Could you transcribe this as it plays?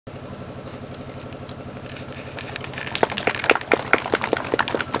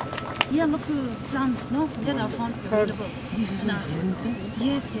are local plants, no? That are found available.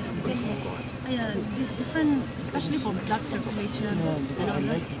 Yes. Yeah, this different, especially for blood circulation and all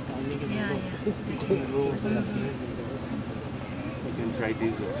that. Yeah. You can try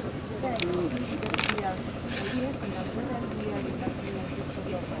these also.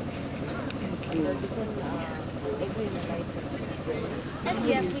 As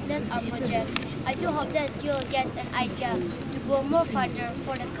you have witnessed our project, I do hope that you'll get an idea to go more further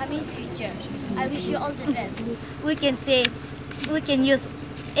for the coming future. I wish you all the best. We can use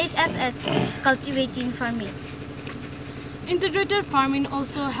it as a cultivating farming. Integrated farming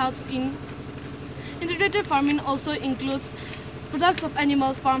also includes products of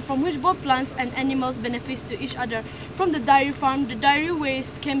animals farmed from which both plants and animals benefit to each other. From the dairy farm, the dairy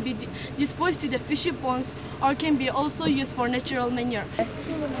waste can be disposed to the fishy ponds or can be also used for natural manure.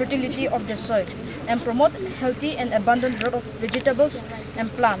 Fertility of the soil and promote healthy and abundant growth of vegetables and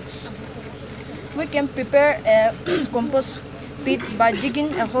plants. We can prepare a compost pit by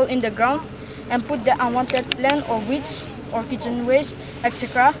digging a hole in the ground and put the unwanted plant or weeds or kitchen waste,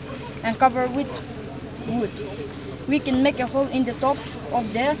 etc. and cover with wood. We can make a hole in the top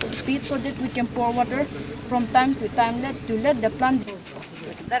of the pit so that we can pour water from time to time to let the plant grow.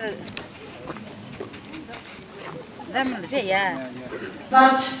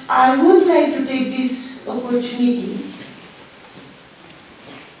 But I would like to take this opportunity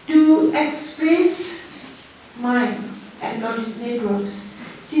to express my and Lord's Network's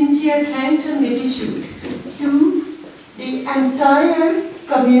sincere thanks and gratitude to the entire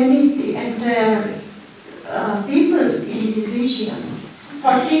community, entire people in the region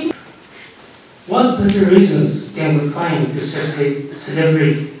for taking. What better reasons can we find to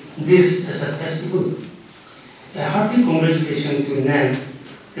celebrate this as a festival? A hearty congratulations to NAN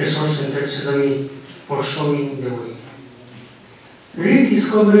Resource Center Chizami for showing the way.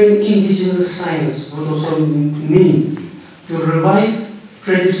 Rediscovering indigenous science would also mean to revive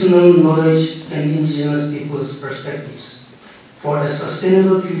traditional knowledge and indigenous people's perspectives for a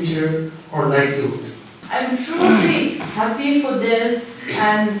sustainable future or livelihood. I'm truly happy for this,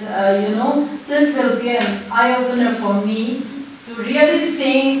 and this will be an eye-opener for me to really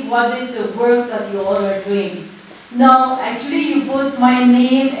see what is the work that you all are doing. Now, actually, you put my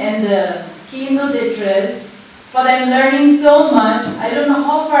name and the keynote address, but I'm learning so much. I don't know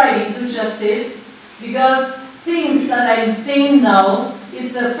how far I can do justice, because things that I'm saying now,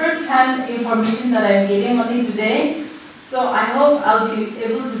 it's the first-hand information that I'm getting only today. So I hope I'll be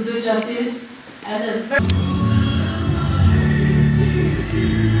able to do justice. And the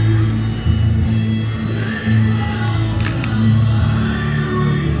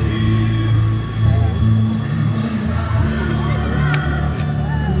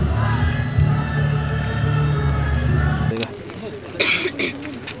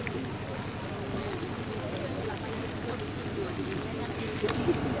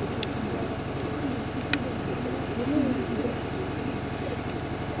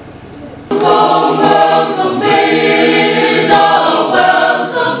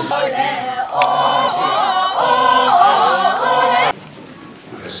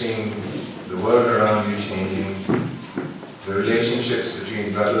seeing the world around you changing, the relationships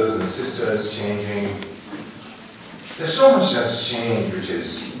between brothers and sisters changing. There's so much that's changed which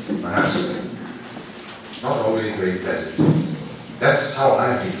is perhaps not always very pleasant. That's how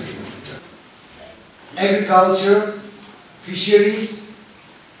I've been feeling. Agriculture, fisheries,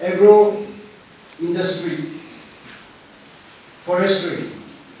 agro-industry, forestry,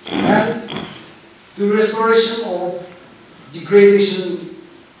 and the restoration of degradation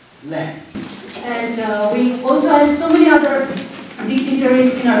land. And we also have so many other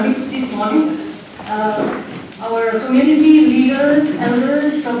dignitaries in our midst this morning. Our community leaders,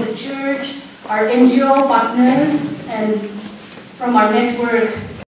 elders from the church, our NGO partners, and from our network